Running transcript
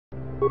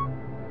What?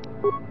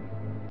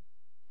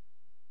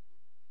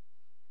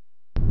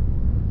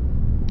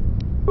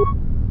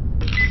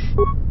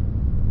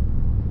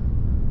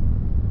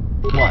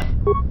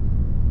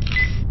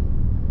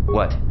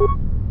 What?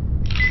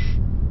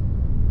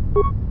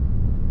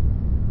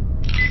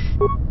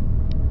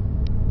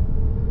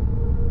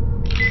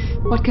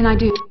 What can I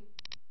do?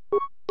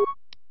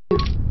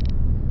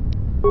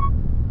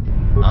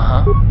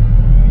 Uh-huh.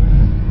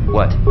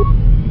 What?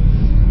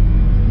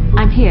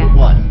 I'm here.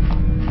 What?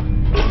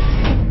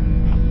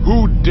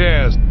 Who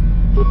dares?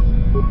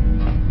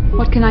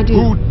 What can I do?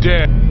 Who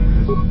dare?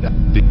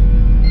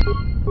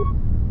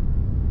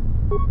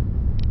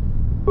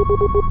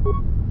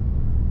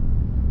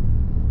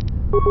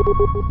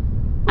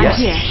 I'm Yes.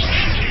 here.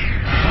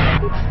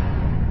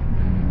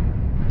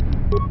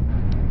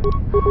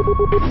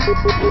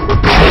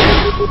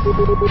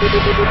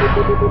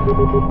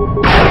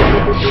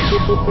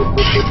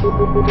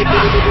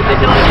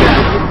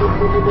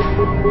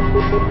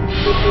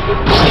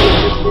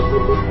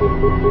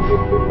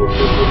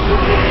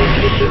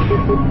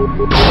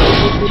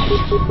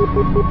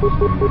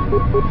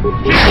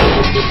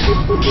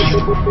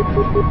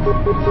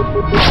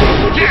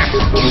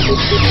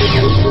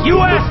 You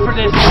asked for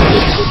this!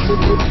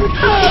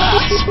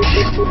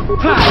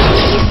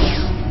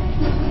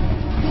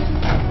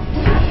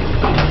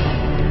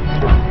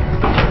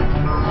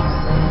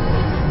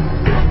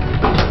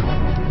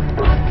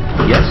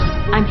 Yes?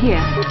 I'm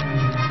here.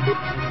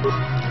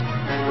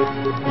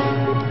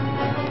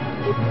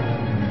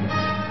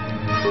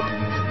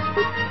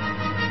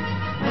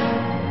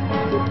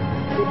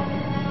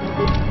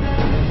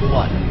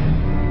 What?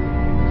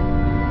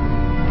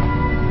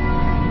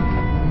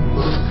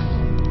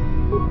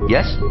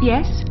 Yes?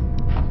 Yes?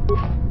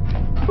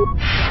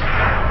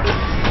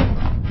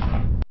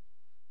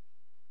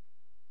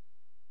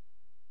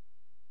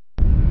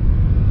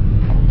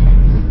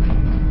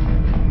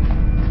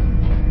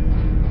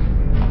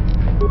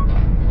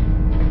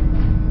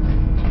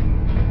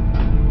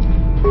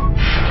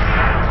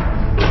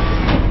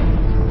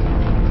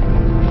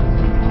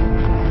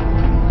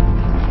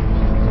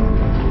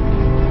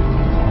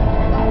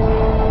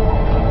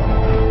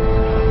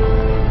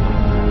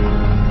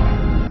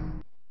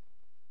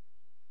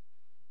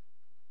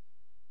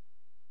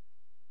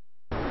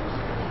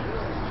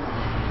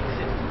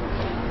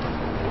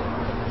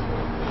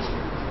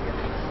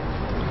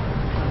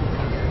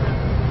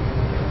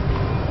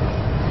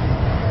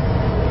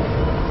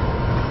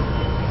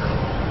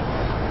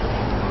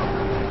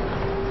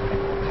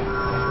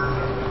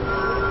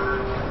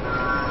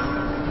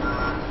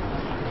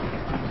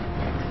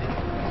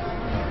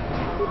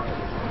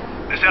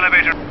 This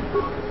elevator.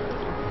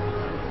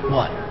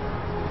 What?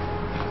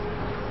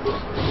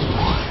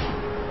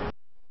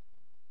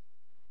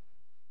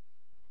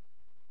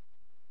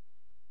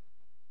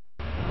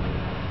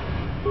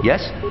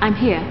 Yes? I'm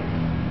here.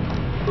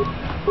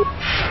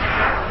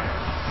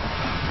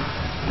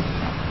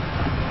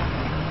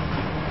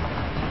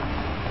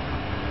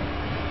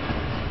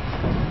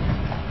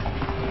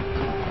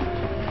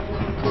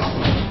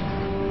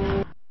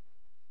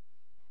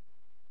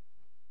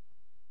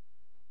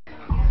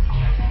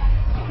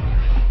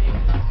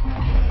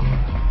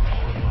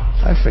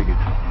 I figured.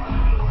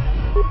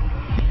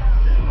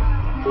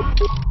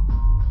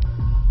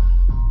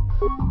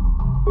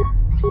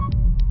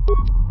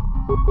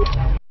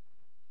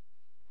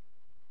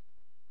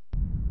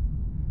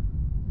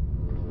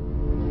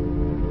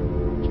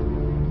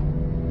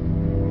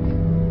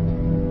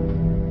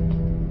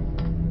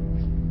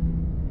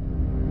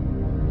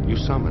 You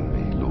summoned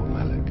me, Lord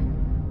Malik.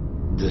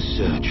 The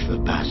search for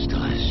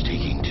Bastila is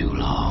taking too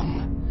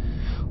long.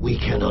 We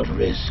cannot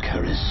risk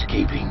her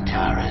escaping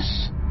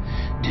Taris.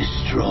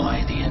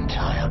 Destroy the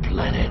entire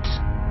planet.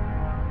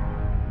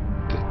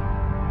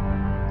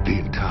 The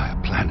entire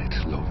planet,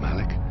 Lord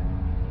Malik.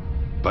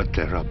 But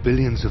there are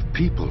billions of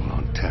people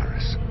on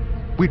Taris.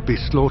 We'd be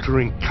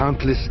slaughtering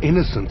countless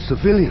innocent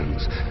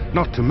civilians,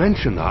 not to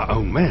mention our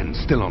own men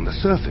still on the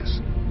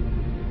surface.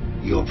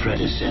 Your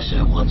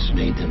predecessor once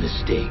made the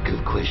mistake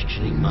of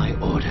questioning my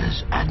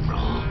orders,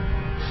 Admiral.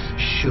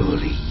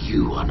 Surely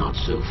you are not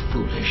so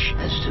foolish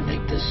as to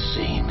make the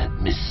same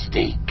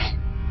mistake.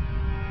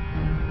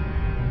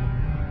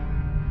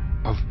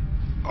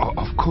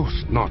 Of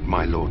course not,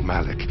 my Lord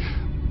Malik.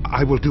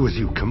 I will do as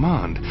you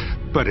command,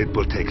 but it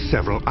will take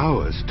several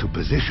hours to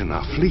position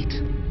our fleet.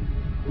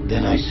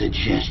 Then I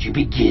suggest you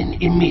begin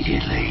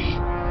immediately.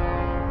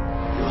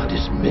 You are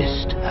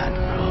dismissed,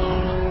 Admiral.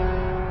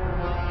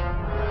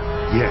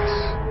 Yes,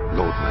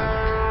 Lord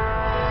Malik.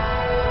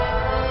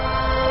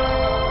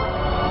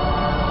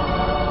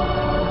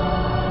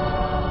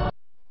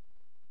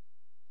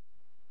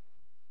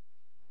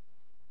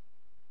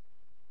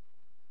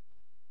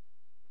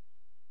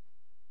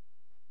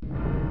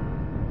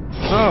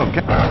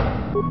 Okay.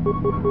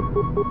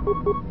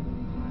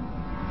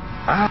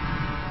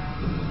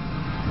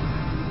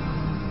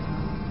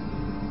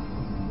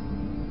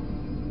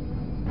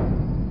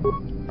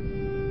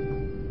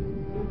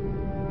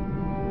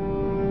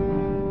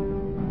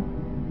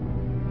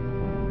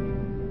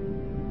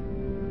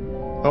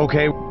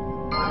 Okay.